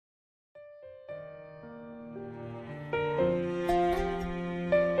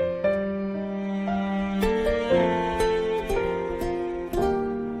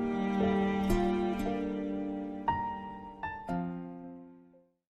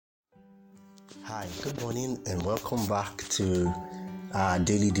Hi, good morning, and welcome back to our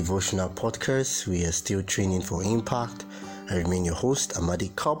daily devotional podcast. We are still training for impact. I remain your host, Amadi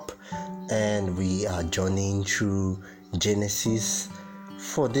Kopp, and we are journeying through Genesis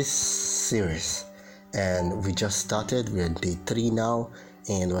for this series. And we just started, we're at day 3 now,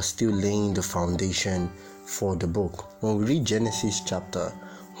 and we're still laying the foundation for the book. When we read Genesis chapter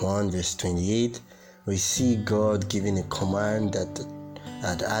 1, verse 28, we see God giving a command that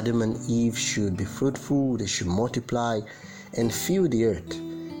Adam and Eve should be fruitful, they should multiply and fill the earth.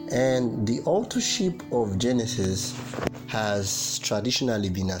 And the authorship of Genesis has traditionally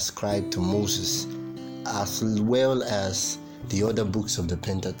been ascribed to Moses, as well as the other books of the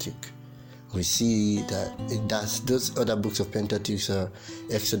Pentateuch. We see that those other books of Pentateuch are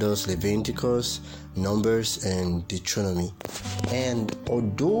Exodus, Leviticus, Numbers, and Deuteronomy. And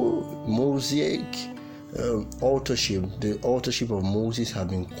although Mosaic the authorship of Moses have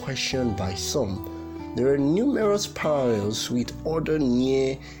been questioned by some, there are numerous parallels with other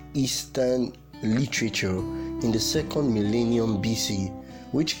Near Eastern literature in the 2nd millennium BC,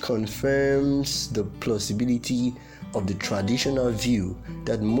 which confirms the plausibility of the traditional view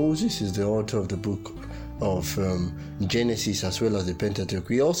that Moses is the author of the book of Genesis as well as the Pentateuch.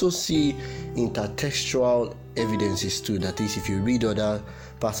 We also see intertextual evidences too. That is, if you read other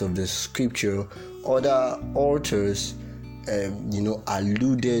parts of the scripture, other authors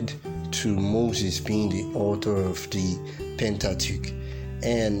alluded to Moses being the author of the Pentateuch.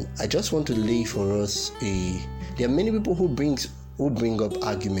 And I just want to lay for us there are many people who bring up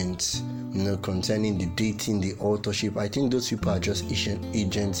arguments concerning the dating, the authorship. I think those people are just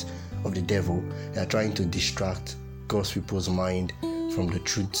agents of the devil. They are trying to distract God's people's mind from the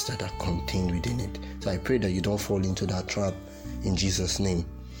truths that are contained within it. So I pray that you don't fall into that trap in Jesus' name.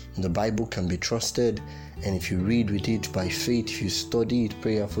 The Bible can be trusted, and if you read with it by faith, if you study it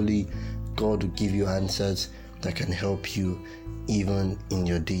prayerfully, God will give you answers that can help you even in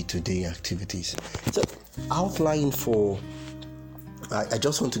your day-to-day activities. So outline I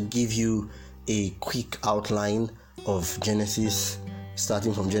just want to give you a quick outline of Genesis,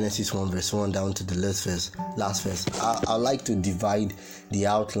 starting from Genesis 1 verse 1 down to the last verse. I like to divide the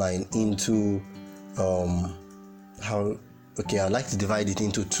outline into I'd like to divide it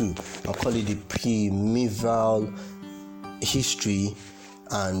into two. I'll call it the primeval history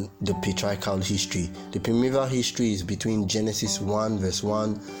and the patriarchal history. The primeval history is between Genesis 1 verse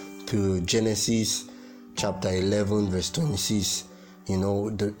 1 to Genesis chapter 11 verse 26.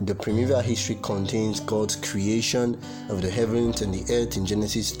 The primeval history contains God's creation of the heavens and the earth in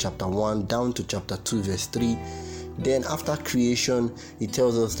Genesis chapter 1 down to chapter 2 verse 3. Then after creation, it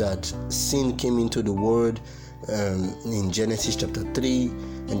tells us that sin came into the world in Genesis chapter 3,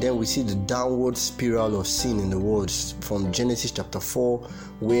 and then we see the downward spiral of sin in the world from Genesis chapter 4,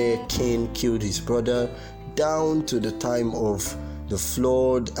 where Cain killed his brother, down to the time of the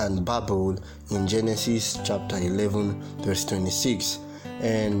flood and Babel in Genesis chapter 11 verse 26.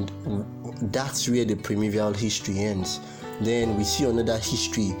 And that's where the primeval history ends. Then we see another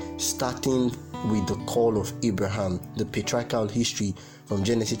history starting with the call of Abraham, the patriarchal history from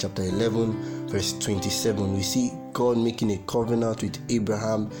Genesis chapter 11 verse 27. We see God making a covenant with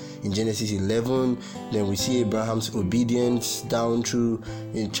Abraham in Genesis 11. Then we see Abraham's obedience down through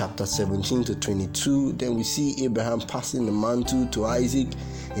in chapter 17 to 22. Then we see Abraham passing the mantle to Isaac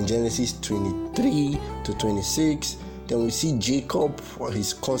in Genesis 23 to 26. Then we see Jacob for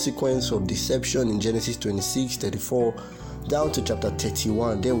his consequence of deception in Genesis 26:34 down to chapter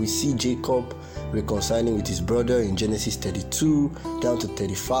 31. Then we see Jacob reconciling with his brother in Genesis 32 down to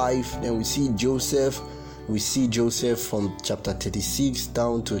 35. Then we see Joseph from chapter 36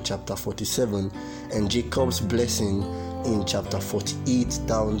 down to chapter 47, and Jacob's blessing in chapter 48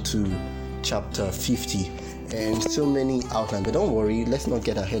 down to chapter 50. And so many outlines, but don't worry, let's not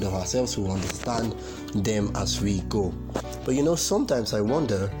get ahead of ourselves. We'll understand them as we go. But sometimes I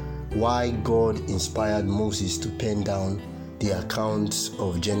wonder why God inspired Moses to pen down the accounts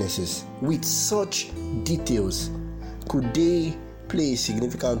of Genesis with such details. Could they play a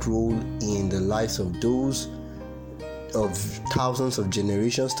significant role in the lives of those of thousands of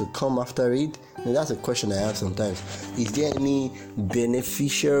generations to come after it? And that's a question I ask sometimes. Is there any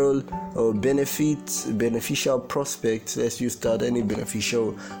beneficial prospects? Let's use that. Any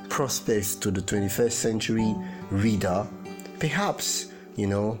beneficial prospects to the 21st century reader? Perhaps,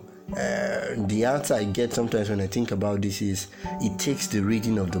 the answer I get sometimes when I think about this is it takes the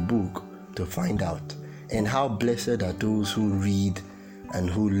reading of the book to find out. And how blessed are those who read and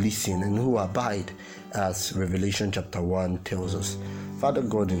who listen and who abide, as Revelation chapter 1 tells us. Father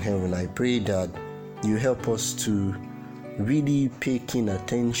God in heaven, I pray that you help us to really pay keen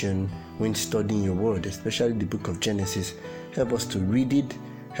attention when studying your word, especially the book of Genesis. Help us to read it,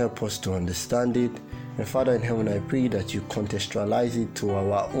 help us to understand it. And Father in heaven, I pray that you contextualize it to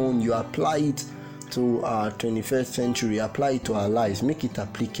our own, you apply it to our 21st century, apply it to our lives, make it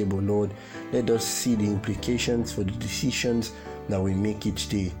applicable, Lord. Let us see the implications for the decisions that we make each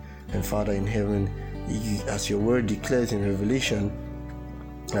day. And Father in heaven, as your word declares in Revelation,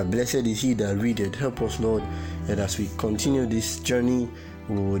 blessed is he that readeth. Help us, Lord, that as we continue this journey,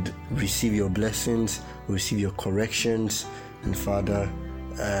 we would receive your blessings, receive your corrections. And Father,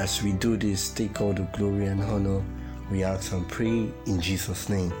 as we do this, take all the glory and honor. We ask and pray in Jesus'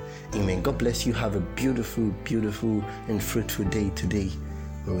 name. Amen. God bless you. Have a beautiful, beautiful and fruitful day today.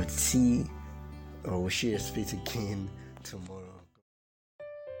 We will see or we'll share space again tomorrow.